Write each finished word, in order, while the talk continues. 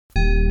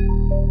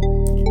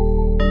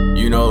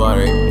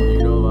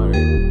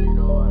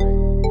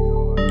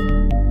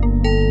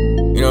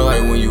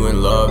like when you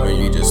in love and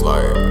you just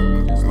like,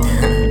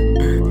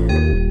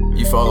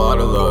 you fall out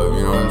of love,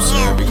 you know what I'm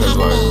saying? Because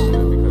like,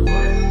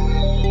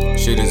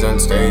 shit is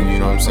unstable, you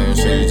know what I'm saying?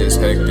 Shit is just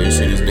hectic,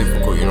 shit is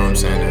difficult, you know what I'm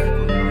saying?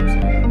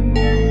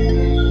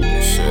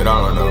 Shit, I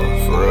don't know,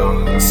 for real.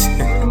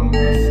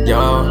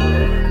 Yo.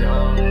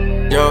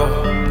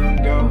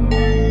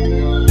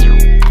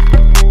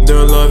 The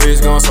love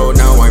is gone, so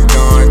now I'm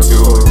gone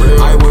too.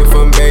 I went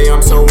from Bay,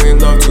 I'm so in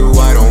love too,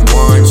 I don't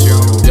want you.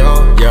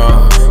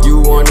 Yeah,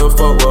 you wanna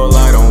fuck, well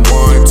I don't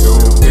want to.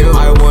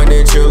 I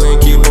wanna chill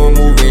and keep on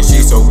moving,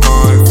 she's so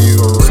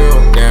confused.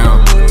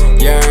 Damn,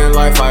 yeah, in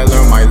life I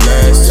learned my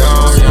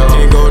lessons.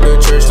 Can't go to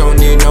church, don't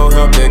need no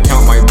help to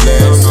count my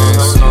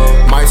blessings.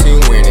 My team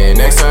winning,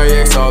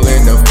 XIX all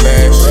in the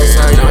flesh.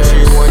 Now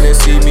she wanna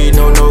see me,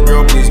 no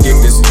girl, please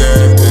get this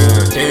step.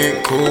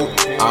 Ain't cool,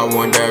 I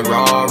want that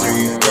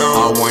Rari,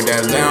 I want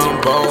that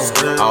Lambo,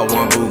 I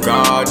want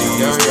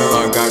Bugattis. Girl,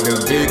 I got the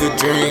bigger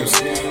dreams,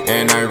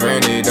 and I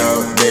ran it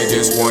up. They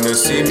just wanna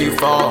see me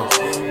fall,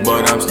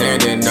 but I'm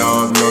standing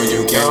up. No,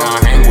 you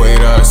cannot hang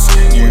with us.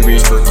 You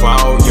reach for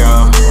cloud,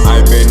 yeah.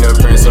 I've been the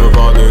prince of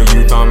all the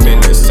youth, I'm in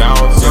the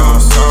south, yeah.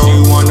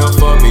 She wanna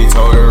fuck me,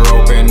 told her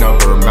open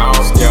up her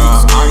mouth,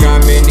 yeah. I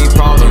got many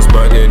problems,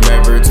 but it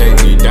never take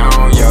me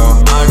down, yeah.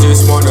 I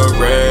just wanna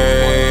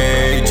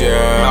rage,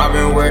 yeah. I've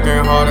been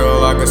working harder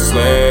like a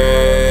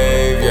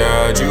slave,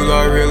 yeah.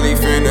 July really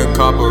finna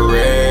cop a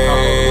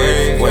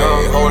rave.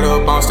 Wait, hold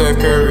up, I'm Steph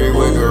Curry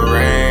with a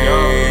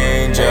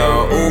range,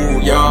 yeah. Ooh,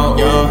 yo.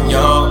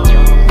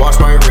 Watch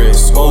my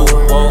wrist, ooh,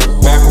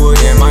 backwood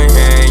in my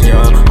hand,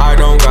 yeah. I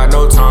don't got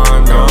no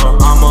time, no.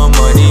 I'm a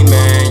money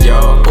man,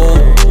 yeah.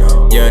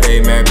 Ooh, yeah,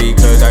 they mad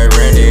because I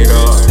ran it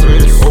up.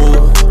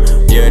 Ooh,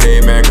 yeah, they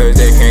mad cause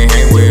they can't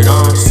hang with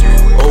us.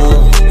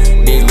 Ooh,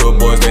 these little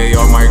boys, they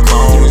are my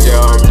clones,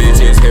 yeah.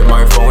 Bitches hit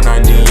my phone, I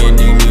need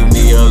leave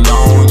me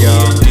alone,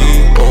 yeah.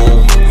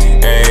 Ooh,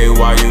 hey,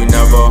 why you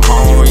never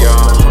home,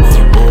 yeah.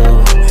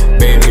 Ooh,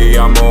 baby,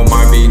 I'm on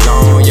my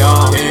belong,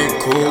 yeah. Ain't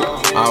cool,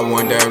 I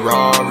want that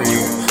Rari,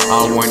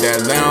 I want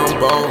that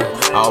Lambo,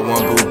 I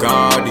want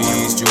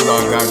Bugattis.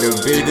 July got the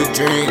bigger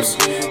dreams,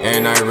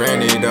 and I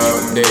ran it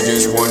up. They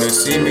just wanna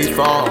see me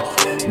fall,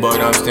 but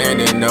I'm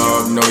standing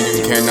up. No,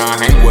 you cannot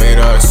hang with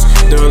us.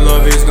 The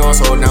love is gone,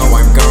 so now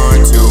I'm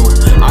gone too.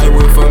 I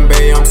went from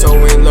Bay, I'm so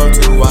in love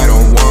too, I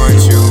don't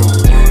want you.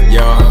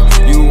 Yeah,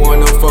 you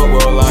wanna fuck,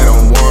 well I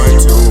don't want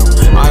to.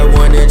 I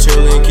wanna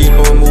chill and keep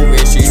on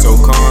moving, she's so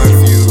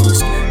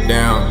confused.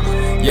 Damn,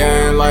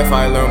 yeah, in life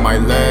I learned my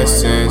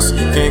lessons.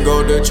 Can't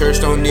go to church,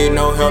 don't need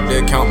no help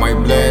to count my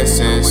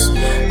blessings.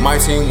 My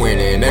team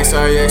winning,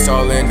 XIX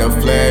all in the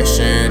flesh.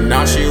 And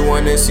now she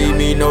wanna see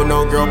me, no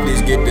girl,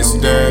 please get this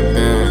step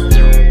in.